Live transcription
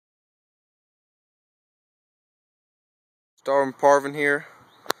Starvin Parvin here.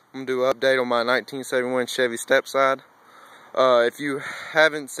 I'm going to do an update on my 1971 Chevy stepside. If you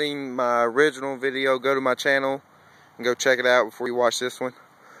haven't seen my original video, go to my channel and go check it out before you watch this one.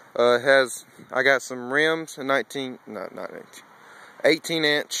 I got some rims, a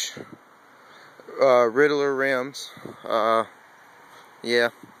 18-inch Riddler rims. Yeah,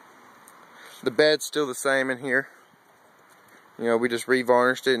 the bed's still the same in here. You know, we just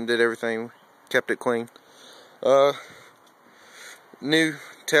revarnished it and did everything, kept it clean. New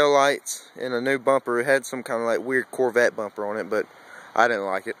tail lights and a new bumper. It had some kind of like weird Corvette bumper on it, but I didn't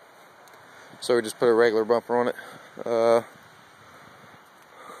like it, so we just put a regular bumper on it.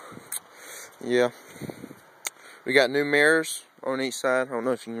 Yeah, we got new mirrors on each side. I don't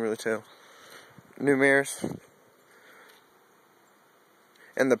know if you can really tell. New mirrors.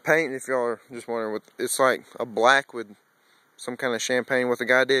 And the paint, if y'all are just wondering, it's like a black with some kind of champagne. What the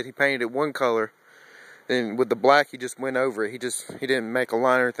guy did, he painted it one color, and with the black he just went over it. He didn't make a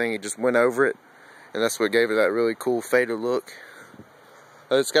line or anything, he just went over it, and that's what gave it that really cool faded look.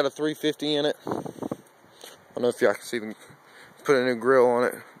 It's got a 350 in it. I don't know if y'all can see them. Put a new grill on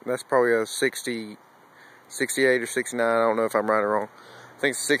it. That's probably a 68 or 69. I don't know if I'm right or wrong. I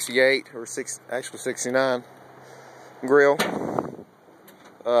think it's 68 or actually 69 grill.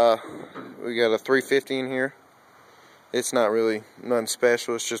 We got a 350 in here. It's not really nothing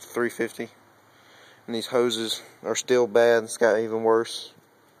special, it's just a 350. And these hoses are still bad. It's got even worse.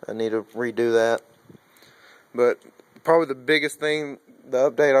 I need to redo that. But probably the biggest thing, the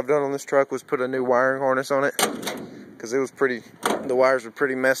update I've done on this truck, was put a new wiring harness on it, because it was the wires were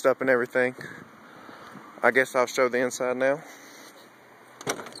pretty messed up and everything. I guess I'll show the inside now.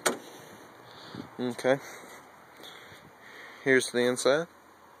 Okay, here's the inside.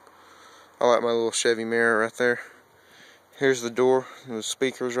 I like my little Chevy mirror right there. Here's the door, and the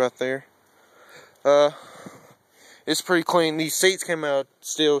speakers right there. It's pretty clean. These seats came out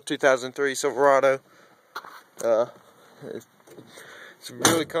still 2003 Silverado. It's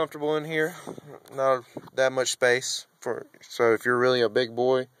really comfortable in here. Not that much space so if you're really a big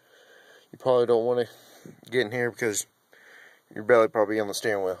boy, you probably don't want to get in here because your belly probably on the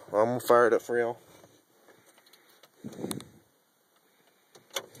steering wheel. I'm gonna fire it up for y'all.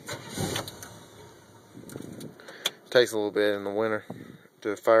 Takes a little bit in the winter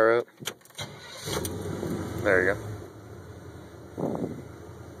to fire up. There you go.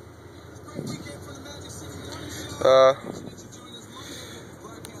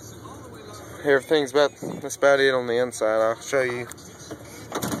 That's about it on the inside. I'll show you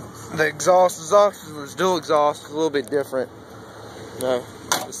the exhaust. The is dual exhaust, a little bit different. No,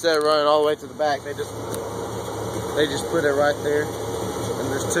 instead of running all the way to the back, they just put it right there.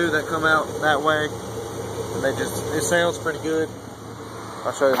 And there's two that come out that way, and it sounds pretty good.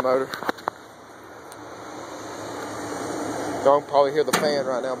 I'll show you the motor. Y'all can probably hear the fan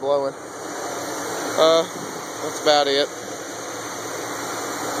right now blowing. That's about it.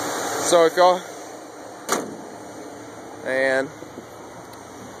 So if y'all, and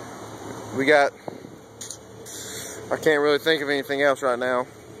I can't really think of anything else right now,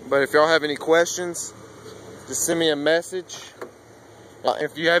 but if y'all have any questions, just send me a message.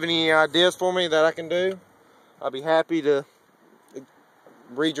 If you have any ideas for me that I can do, I'll be happy to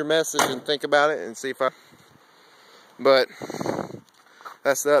read your message and think about it and see if but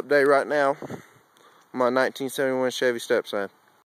that's the update right now on my 1971 Chevy stepside.